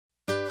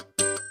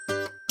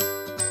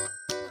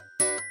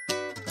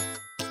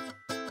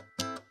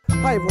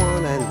Hi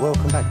everyone and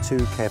welcome back to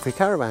Carefree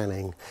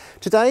Caravanning.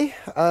 Today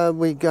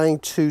we're going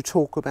to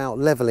talk about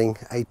levelling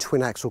a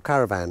twin axle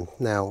caravan.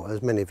 Now,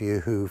 as many of you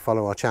who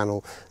follow our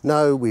channel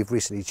know, we've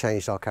recently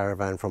changed our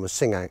caravan from a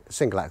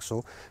single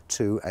axle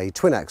to a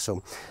twin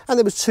axle, and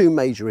there was two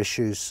major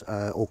issues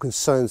or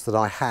concerns that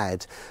I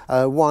had.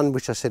 One,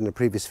 which I said in a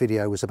previous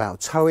video, was about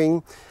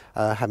towing,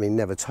 having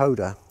never towed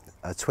a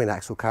twin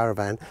axle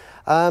caravan,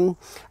 and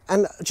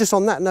just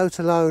on that note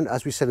alone,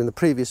 as we said in the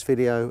previous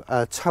video,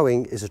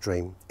 towing is a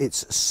dream.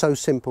 It's so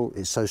simple,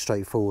 it's so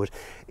straightforward,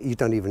 you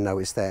don't even know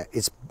it's there.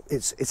 It's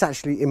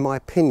actually, in my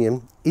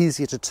opinion,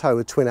 easier to tow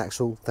a twin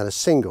axle than a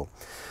single.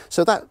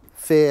 So that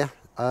fear,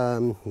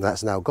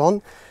 that's now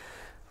gone.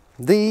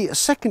 The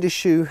second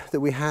issue that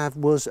we have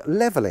was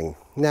levelling.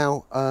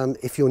 Now,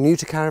 if you're new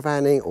to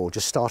caravanning or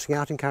just starting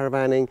out in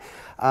caravanning,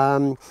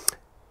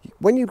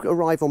 when you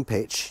arrive on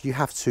pitch, you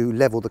have to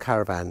level the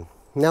caravan.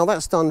 Now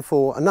that's done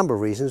for a number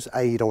of reasons.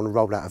 A, you don't want to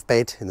roll out of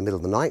bed in the middle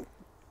of the night.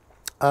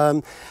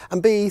 And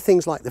B,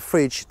 things like the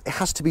fridge, it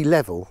has to be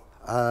level.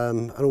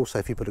 And also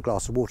if you put a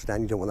glass of water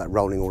down, you don't want that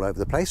rolling all over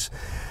the place.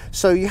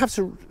 So you have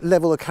to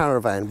level a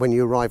caravan when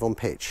you arrive on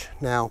pitch.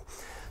 Now,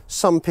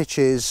 some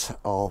pitches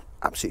are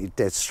absolutely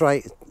dead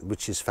straight,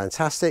 which is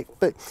fantastic,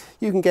 but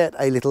you can get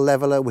a little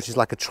leveler, which is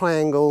like a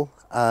triangle,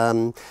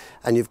 and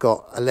you've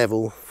got a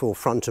level for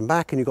front and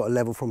back, and you've got a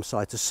level from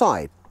side to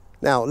side.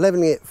 Now,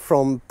 leveling it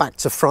from back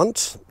to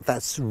front,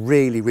 that's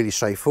really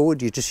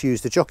straightforward. You just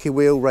use the jockey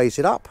wheel, raise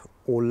it up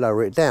or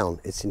lower it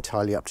down. It's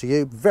entirely up to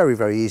you.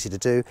 Very easy to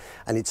do,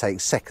 and it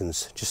takes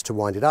seconds just to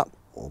wind it up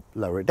or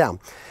lower it down.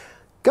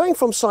 Going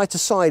from side to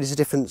side is a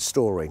different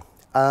story.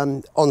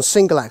 On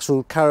single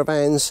axle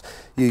caravans,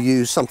 you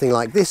use something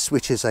like this,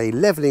 which is a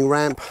levelling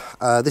ramp.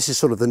 This is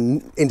sort of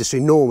the industry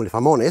normal, if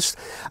I'm honest.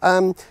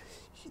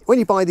 When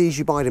you buy these,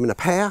 you buy them in a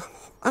pair.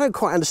 I don't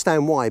quite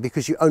understand why,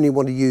 because you only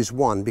want to use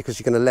one, because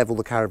you're going to level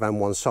the caravan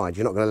one side.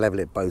 You're not going to level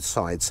it both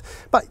sides,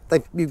 but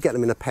you get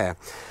them in a pair.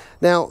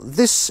 Now,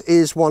 this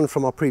is one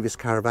from our previous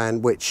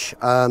caravan, which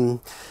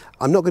I'm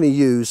not going to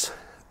use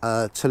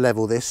to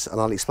level this, and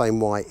I'll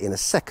explain why in a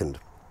second.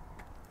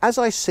 As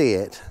I see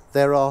it,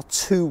 there are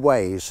two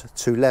ways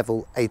to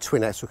level a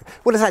twin axle.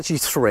 Well, there's actually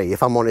three,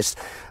 if I'm honest.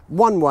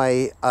 One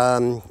way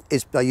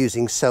is by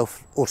using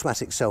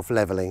automatic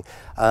self-leveling.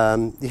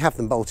 You have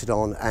them bolted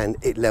on and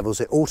it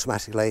levels it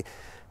automatically.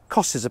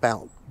 Cost is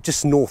about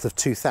just north of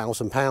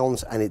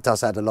 £2,000, and it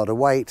does add a lot of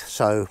weight,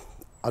 so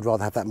I'd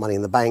rather have that money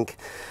in the bank.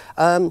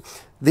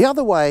 The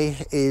other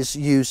way is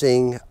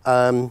using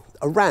a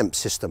ramp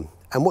system,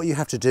 and what you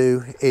have to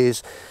do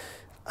is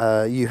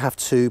you have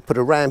to put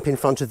a ramp in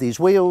front of these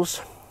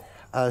wheels.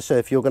 So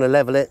if you're going to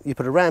level it, you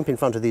put a ramp in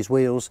front of these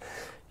wheels,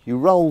 you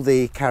roll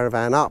the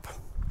caravan up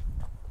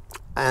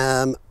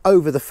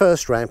over the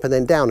first ramp and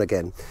then down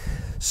again.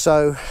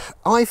 So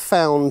I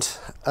found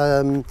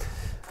rather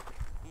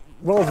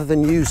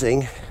than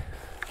using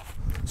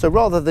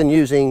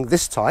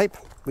this type,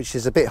 which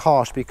is a bit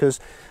harsh because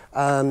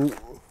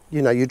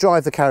you know, you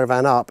drive the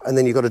caravan up and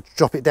then you've got to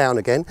drop it down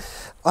again,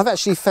 I've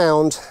actually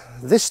found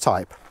this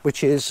type,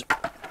 which is,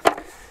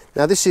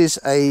 now this is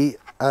a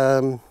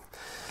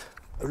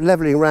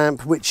levelling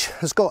ramp which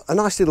has got a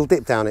nice little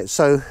dip down it.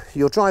 So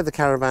you'll drive the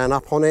caravan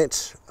up on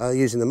it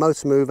using the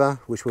motor mover,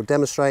 which we'll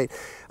demonstrate,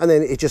 and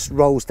then it just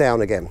rolls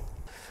down again.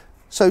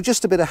 So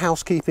just a bit of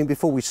housekeeping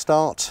before we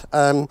start.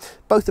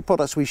 Both the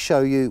products we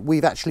show you,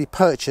 we've actually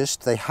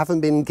purchased. They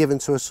haven't been given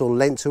to us or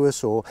lent to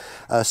us or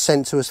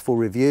sent to us for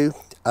review.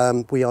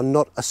 We are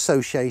not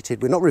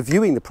associated, we're not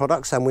reviewing the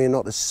products, and we're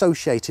not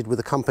associated with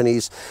the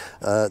companies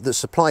that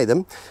supply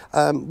them.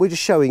 We're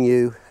just showing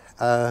you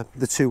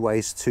the two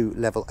ways to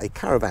level a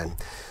caravan.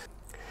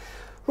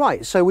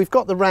 Right, so we've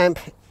got the ramp.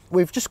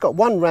 We've just got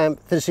one ramp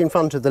that's in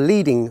front of the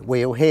leading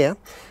wheel here.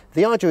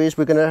 The idea is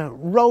we're going to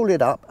roll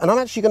it up, and I'm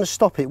actually going to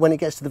stop it when it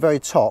gets to the very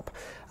top,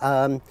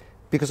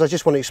 because I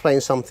just want to explain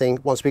something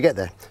once we get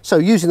there. So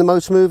using the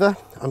motor mover,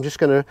 I'm just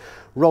going to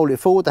roll it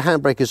forward. The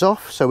handbrake is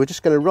off, so we're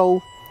just going to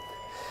roll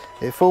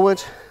it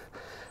forward,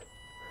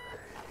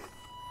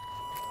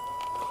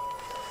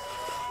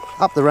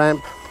 up the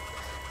ramp,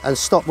 and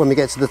stop when we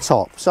get to the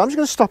top. So I'm just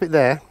going to stop it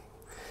there.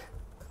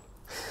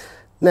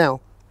 Now,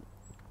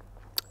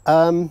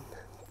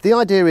 the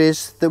idea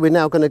is that we're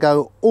now going to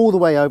go all the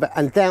way over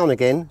and down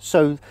again,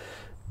 so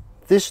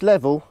this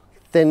level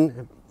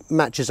then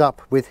matches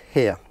up with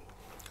here.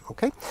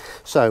 Okay,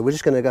 so we're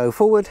just going to go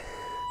forward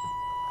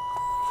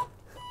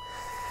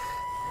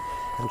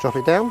and drop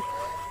it down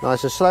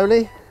nice and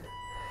slowly.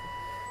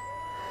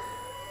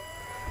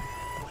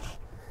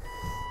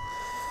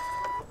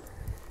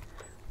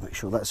 Make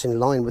sure that's in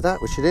line with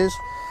that, which it is.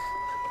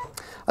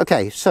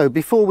 Okay, so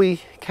before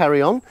we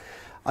carry on,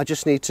 I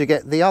just need to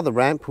get the other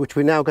ramp, which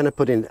we're now going to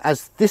put in.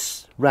 As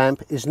this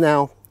ramp is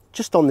now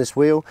just on this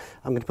wheel,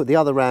 I'm going to put the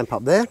other ramp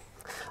up there.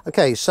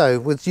 Okay, so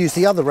we'll use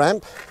the other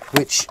ramp,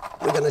 which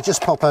we're going to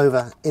just pop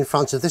over in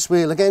front of this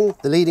wheel again,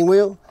 the leading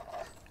wheel,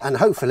 and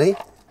hopefully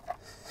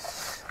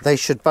they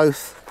should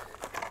both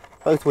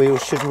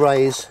wheels should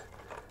raise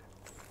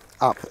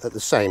up at the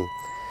same.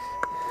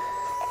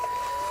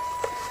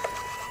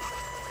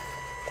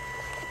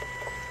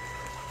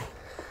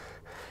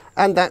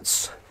 and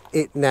that's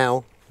it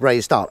now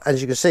raised up.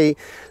 As you can see,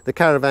 the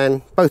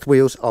Caravan, both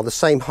wheels are the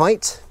same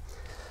height,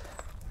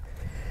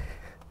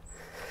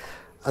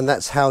 and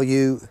that's how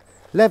you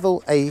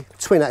level a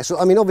twin axle.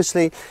 I mean,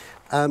 obviously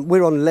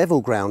we're on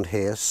level ground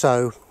here,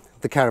 so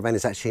the Caravan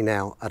is actually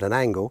now at an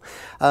angle,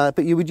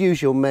 but you would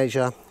use your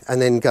measure and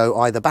then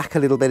go either back a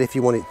little bit if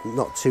you want it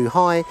not too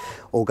high,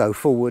 or go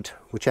forward,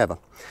 whichever.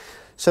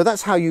 So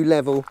that's how you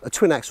level a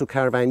twin axle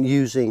Caravan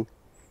using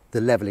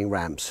the leveling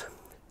ramps.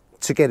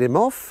 To get him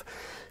off,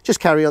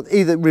 just carry on,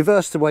 either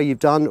reverse the way you've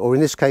done, or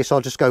in this case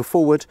I'll just go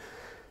forward.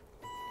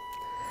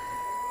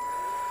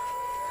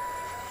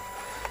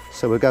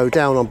 So we'll go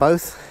down on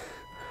both.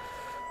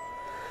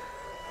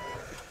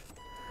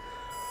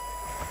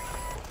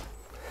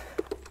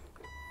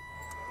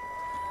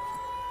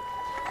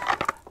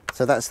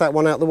 So that's that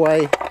one out the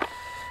way,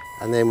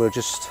 and then we'll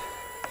just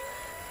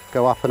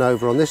go up and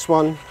over on this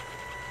one.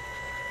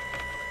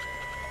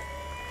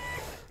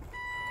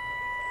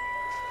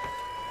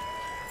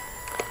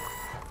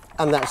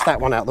 And that's that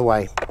one out the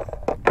way.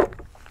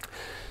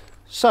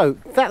 So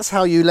that's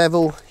how you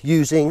level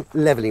using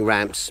leveling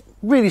ramps.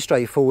 Really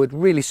straightforward,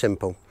 really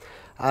simple.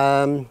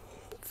 The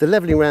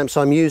leveling ramps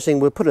I'm using,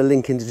 we'll put a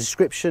link in the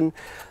description.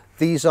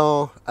 These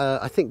are,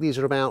 I think these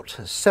are about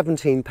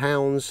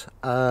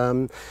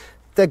 £17.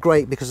 They're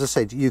great because, as I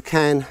said, you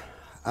can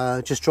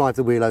just drive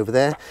the wheel over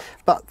there,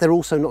 but they're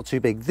also not too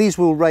big. These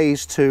will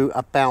raise to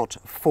about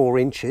 4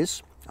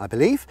 inches, I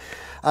believe,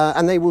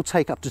 and they will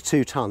take up to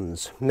 2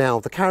 tons. Now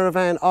the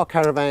Caravan, our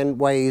Caravan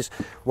weighs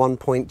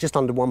just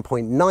under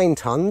 1.9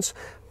 tons,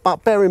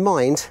 but bear in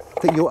mind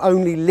that you're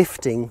only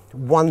lifting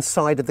one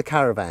side of the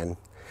Caravan.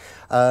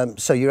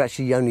 So you're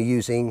actually only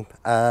using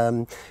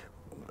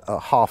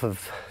half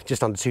of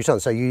just under 2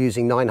 tons. So you're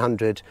using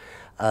 900,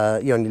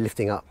 you're only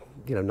lifting up,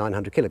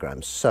 900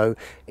 kilograms. So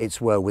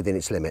it's well within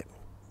its limit.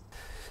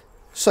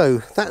 So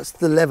that's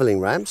the leveling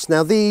ramps.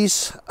 Now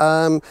these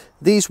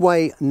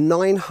weigh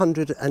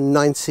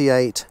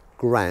 998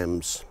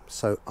 grams,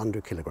 so under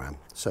a kilogram.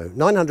 So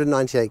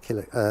 998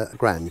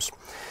 grams.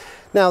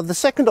 Now the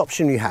second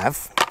option you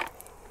have,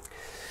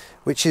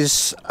 which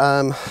is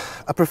a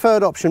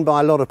preferred option by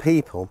a lot of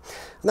people,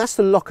 and that's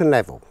the lock and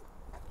level.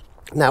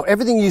 Now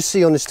everything you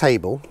see on this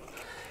table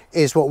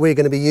is what we're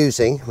going to be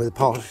using, with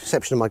the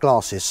exception of my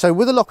glasses. So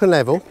with the lock and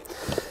level,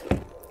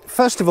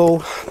 first of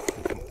all,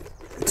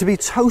 to be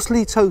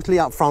totally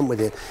upfront with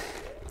you,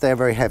 they're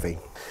very heavy.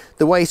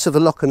 The weight of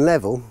the lock and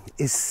level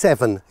is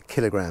 7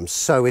 kilograms,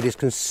 so it is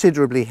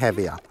considerably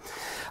heavier.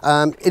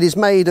 It is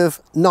made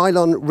of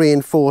nylon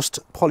reinforced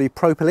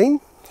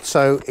polypropylene,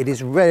 so it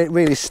is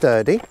really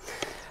sturdy.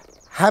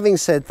 Having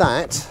said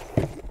that,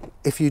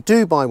 if you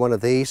do buy one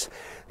of these,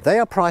 they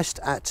are priced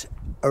at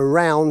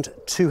around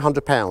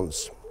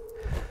 £200.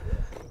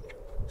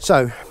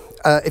 So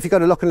if you go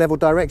to Lock and Level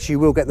Direct, you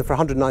will get them for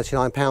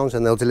 £199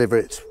 and they'll deliver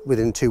it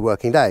within 2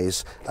 working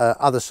days.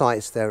 Other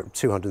sites, they're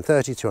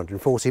 230,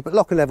 240, but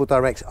Lock and Level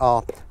Direct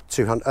are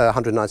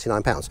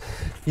 £199.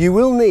 You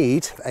will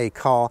need a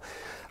car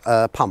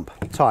tyre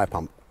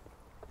pump.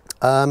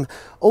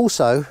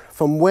 Also,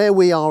 from where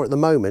we are at the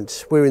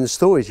moment, we're in the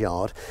storage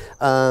yard,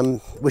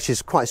 which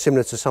is quite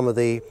similar to some of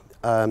the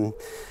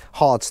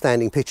hard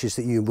standing pitches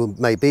that you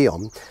may be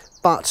on.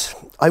 But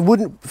I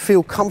wouldn't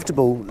feel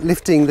comfortable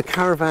lifting the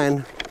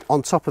Caravan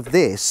on top of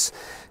this,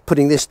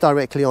 putting this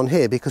directly on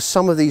here, because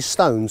some of these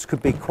stones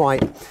could be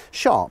quite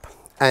sharp,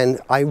 and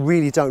I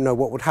really don't know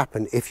what would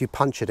happen if you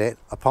punctured it,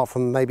 apart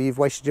from maybe you've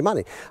wasted your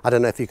money. I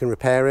don't know if you can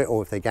repair it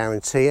or if they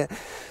guarantee it.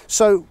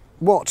 So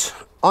what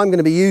I'm going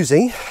to be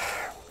using,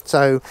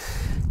 so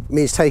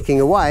means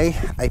taking away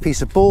a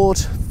piece of board,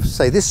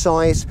 say this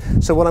size.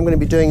 So what I'm going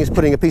to be doing is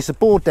putting a piece of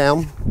board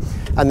down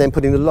and then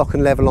putting the lock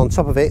and level on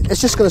top of it.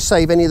 It's just going to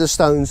save any of the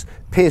stones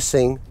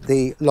piercing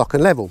the lock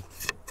and level.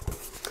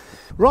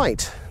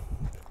 Right,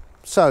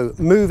 so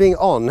moving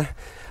on,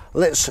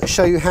 let's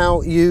show you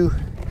how you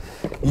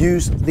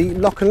use the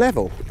lock and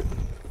level.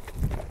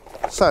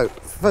 So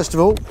first of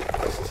all,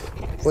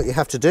 what you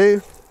have to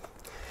do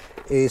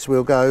is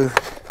we'll go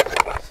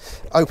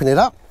open it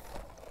up,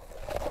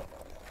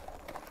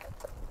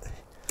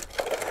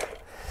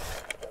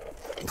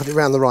 put it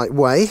around the right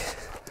way.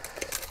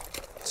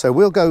 So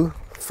we'll go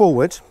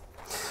forward.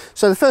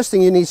 So the first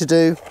thing you need to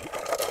do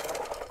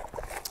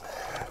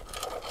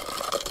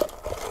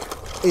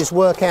is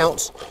work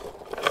out,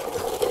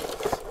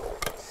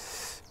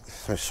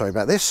 sorry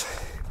about this,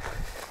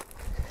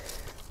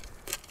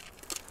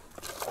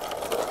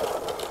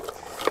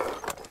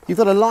 you've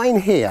got a line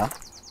here.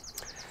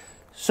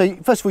 So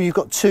first of all, you've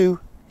got 2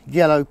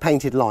 yellow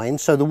painted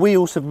lines, so the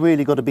wheels have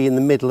really got to be in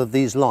the middle of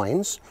these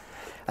lines,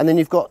 and then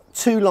you've got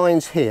 2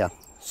 lines here.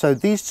 So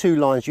these 2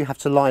 lines you have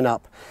to line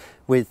up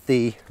with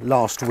the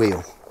last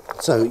wheel.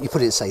 So you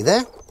put it, say,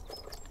 there.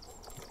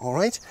 All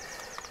right.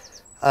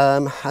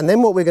 And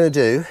then what we're going to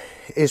do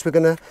is we're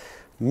going to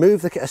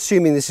move the,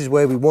 assuming this is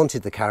where we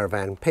wanted the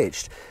Caravan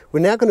pitched,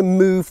 we're now going to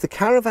move the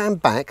Caravan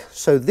back,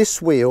 so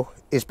this wheel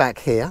is back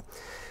here.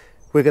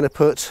 We're going to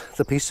put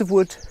the piece of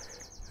wood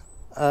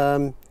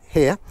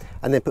here,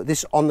 and then put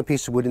this on the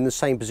piece of wood in the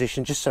same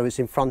position, just so it's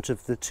in front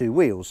of the two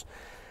wheels.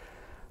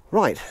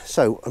 Right,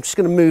 so I'm just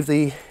going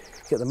to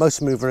get the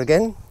motor mover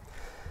again.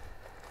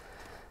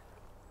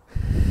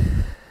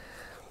 In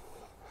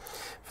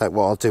fact,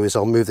 what I'll do is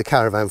I'll move the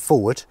Caravan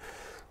forward,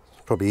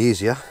 it's probably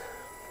easier.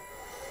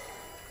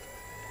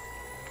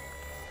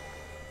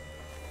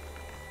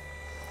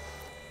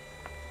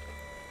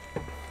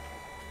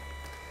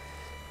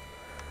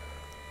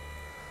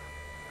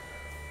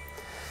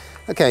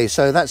 Okay,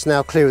 so that's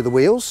now clear of the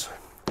wheels.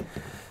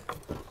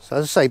 So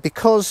as I say,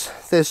 because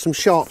there's some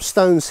sharp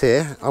stones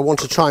here, I want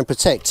to try and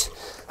protect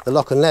the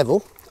lock and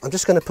level. I'm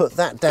just going to put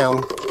that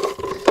down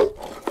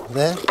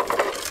there.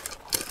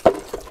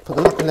 Put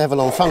the lock and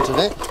level on front of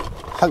it.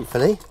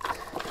 Hopefully,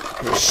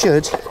 it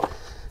should.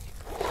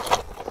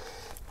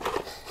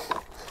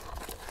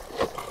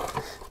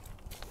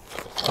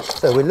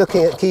 So we're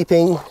looking at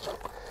keeping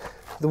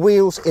the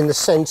wheels in the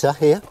centre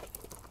here.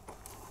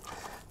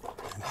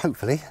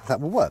 Hopefully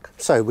that will work.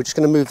 So we're just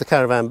going to move the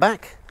Caravan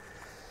back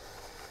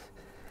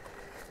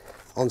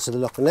onto the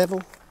lock and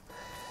level.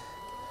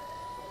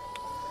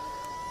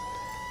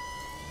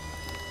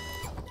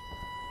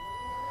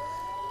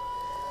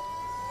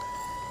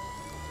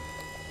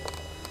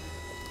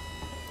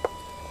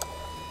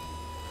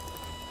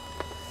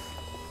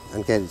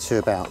 And get it to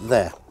about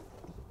there.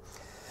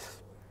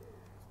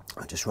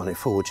 I'll just run it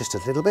forward just a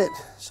little bit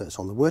so it's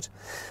on the wood.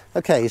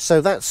 Okay,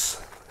 so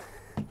that's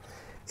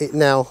it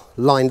now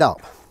lined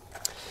up.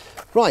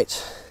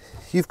 Right,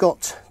 you've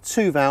got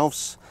two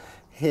valves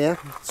here,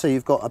 so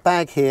you've got a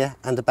bag here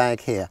and a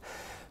bag here.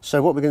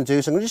 So what we're going to do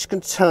is I'm just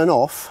going to turn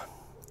off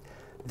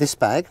this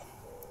bag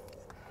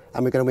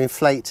and we're going to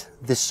inflate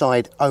this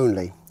side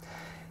only.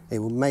 It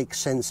will make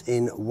sense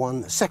in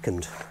 1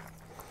 second.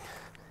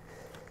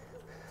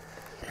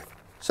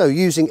 So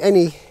using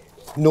any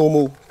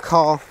normal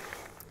car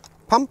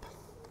pump,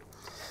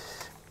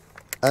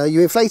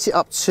 you inflate it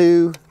up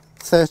to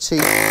 30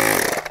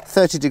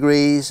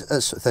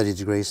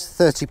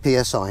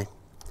 psi.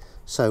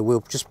 So we'll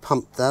just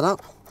pump that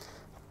up.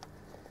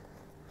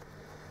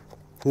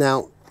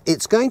 Now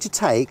it's going to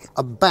take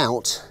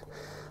about,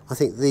 I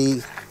think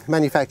the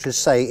manufacturers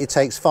say it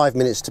takes 5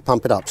 minutes to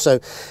pump it up. So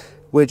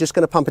we're just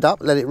going to pump it up,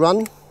 let it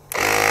run.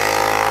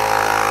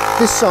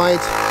 This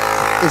side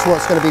is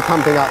what's going to be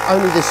pumping up,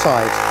 only this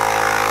side.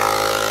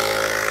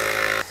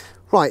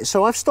 Right,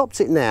 so I've stopped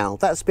it now.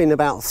 That's been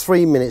about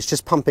 3 minutes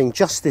just pumping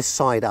just this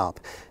side up.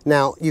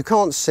 Now you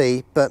can't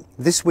see, but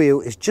this wheel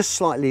is just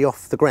slightly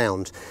off the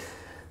ground.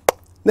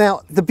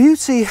 Now the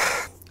beauty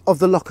of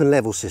the lock and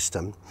level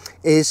system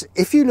is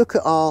if you look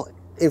at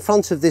in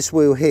front of this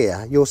wheel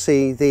here, you'll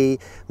see the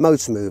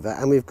motor mover,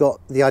 and we've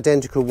got the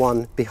identical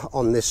one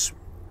on this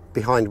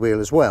behind wheel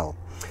as well.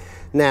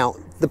 Now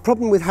the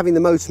problem with having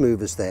the motor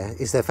movers there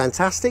is they're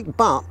fantastic,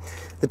 but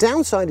the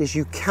downside is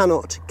you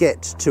cannot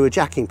get to a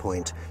jacking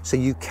point, so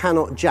you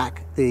cannot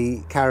jack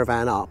the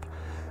Caravan up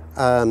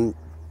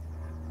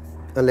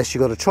unless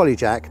you've got a trolley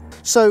jack.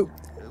 So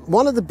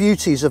one of the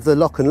beauties of the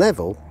lock and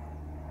level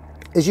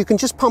is you can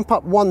just pump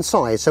up one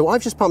side. So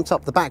I've just pumped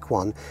up the back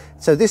one.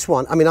 So this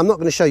one, I mean, I'm not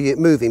going to show you it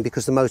moving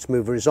because the motor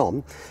mover is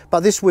on, but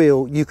this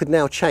wheel you could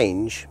now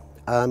change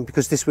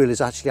because this wheel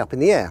is actually up in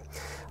the air.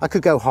 I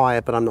could go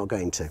higher, but I'm not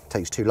going to, it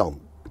takes too long.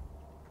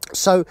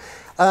 So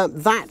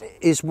that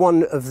is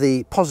one of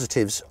the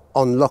positives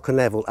on lock and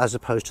level as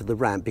opposed to the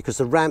ramp, because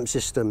the ramp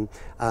system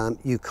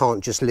you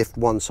can't just lift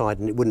one side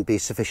and it wouldn't be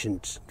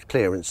sufficient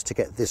clearance to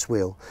get this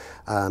wheel.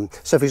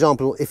 So for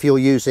example, if you're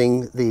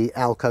using the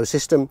Alco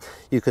system,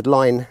 you could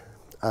line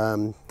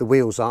the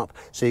wheels up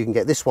so you can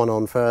get this one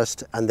on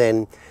first, and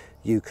then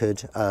you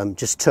could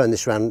just turn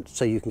this around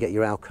so you can get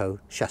your Alco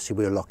chassis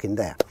wheel lock in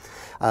there.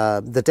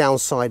 The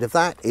downside of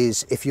that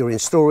is if you're in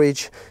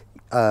storage,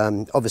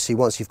 obviously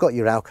once you've got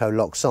your Alco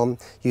locks on,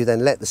 you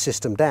then let the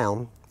system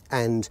down,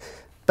 and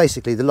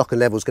basically the lock and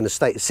level is going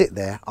to sit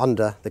there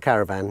under the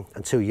Caravan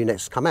until you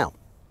next come out.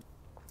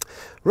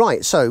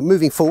 Right, so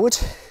moving forward,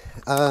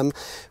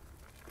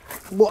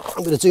 what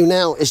I'm going to do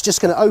now is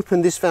just going to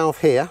open this valve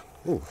here.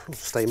 Ooh, I'll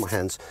stay in my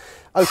hands.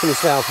 Open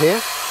this valve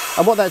here,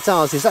 and what that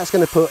does is that's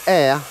going to put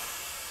air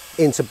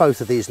into both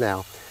of these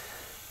now.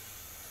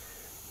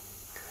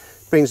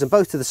 Brings them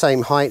both to the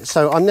same height.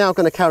 So I'm now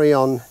going to carry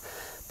on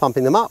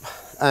pumping them up,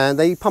 and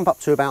they pump up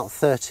to about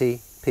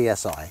 30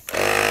 psi.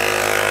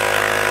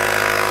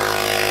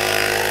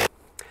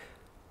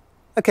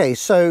 Okay,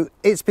 so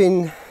it's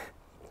been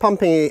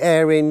pumping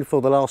air in for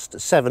the last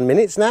 7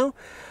 minutes now.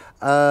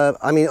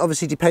 I mean,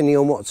 obviously depending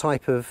on what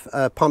type of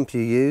pump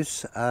you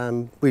use,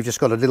 we've just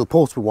got a little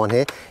portable one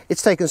here.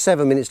 It's taken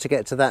 7 minutes to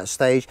get to that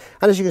stage,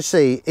 and as you can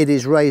see, it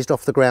is raised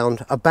off the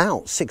ground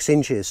about 6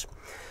 inches.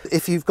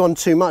 If you've gone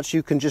too much,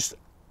 you can just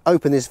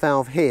open this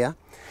valve here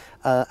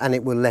and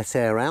it will let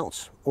air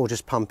out, or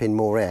just pump in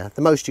more air.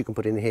 The most you can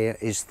put in here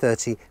is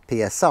 30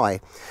 psi.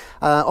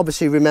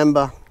 Obviously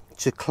remember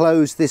to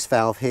close this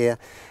valve here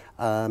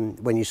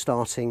when you're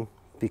starting,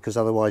 because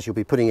otherwise you'll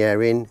be putting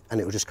air in and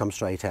it will just come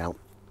straight out.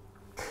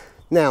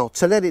 Now,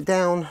 to let it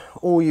down,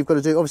 all you've got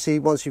to do, obviously,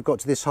 once you've got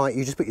to this height,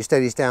 you just put your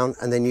steadies down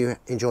and then you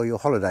enjoy your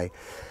holiday.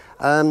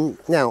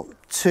 Now,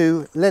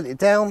 to let it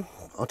down,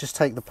 I'll just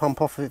take the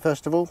pump off of it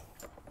first of all.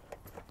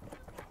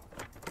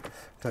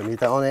 Don't need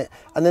that on it.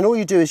 And then all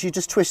you do is you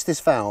just twist this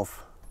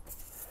valve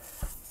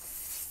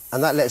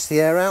and that lets the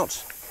air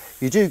out.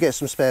 You do get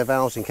some spare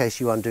valves in case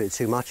you undo it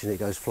too much and it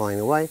goes flying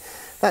away.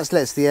 That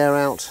lets the air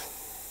out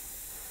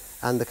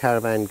and the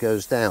Caravan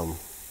goes down.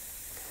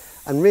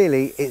 And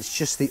really, it's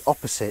just the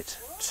opposite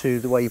to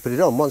the way you put it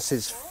on. Once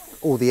it's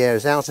all the air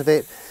is out of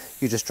it,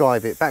 you just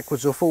drive it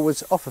backwards or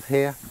forwards off of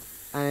here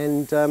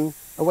and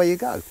away you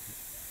go.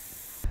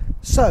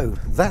 So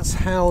that's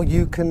how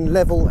you can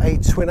level a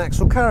twin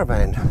axle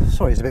Caravan.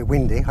 Sorry, it's a bit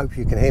windy, hope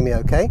you can hear me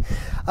okay.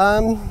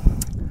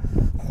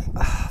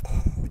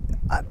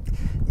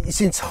 It's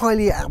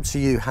entirely up to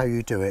you how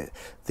you do it.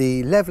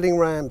 The levelling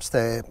ramps,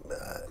 they're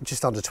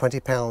just under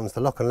 £20.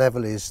 The lock and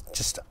level is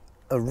just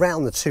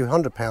around the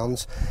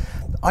 £200.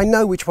 I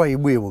know which way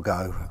we will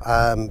go.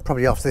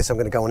 Probably after this I'm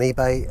going to go on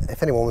eBay.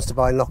 If anyone wants to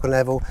buy lock and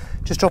level,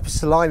 just drop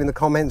us a line in the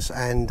comments.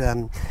 And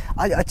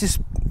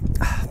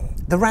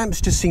the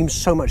ramps just seem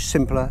so much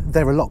simpler.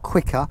 They're a lot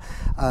quicker.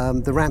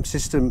 The ramp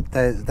system,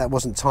 that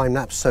wasn't time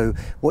lapse, so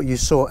what you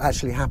saw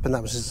actually happen,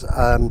 that was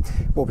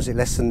what was it,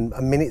 less than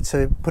a minute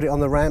to put it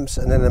on the ramps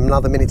and then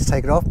another minute to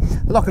take it off.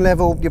 The lock and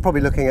level, you're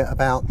probably looking at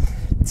about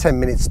 10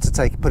 minutes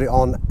to put it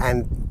on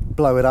and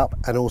blow it up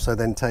and also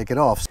then take it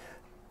off.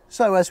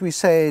 So as we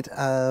said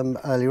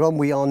earlier on,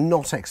 we are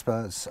not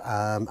experts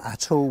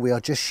at all. We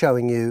are just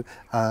showing you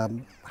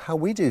how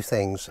we do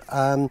things.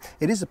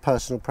 It is a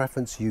personal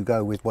preference. You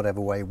go with whatever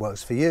way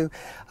works for you.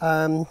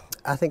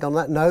 I think on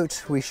that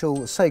note, we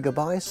shall say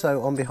goodbye.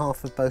 So on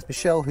behalf of both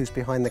Michelle, who's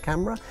behind the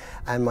camera,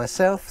 and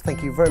myself,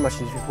 thank you very much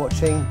for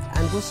watching,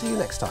 and we'll see you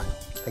next time.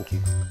 Thank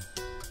you.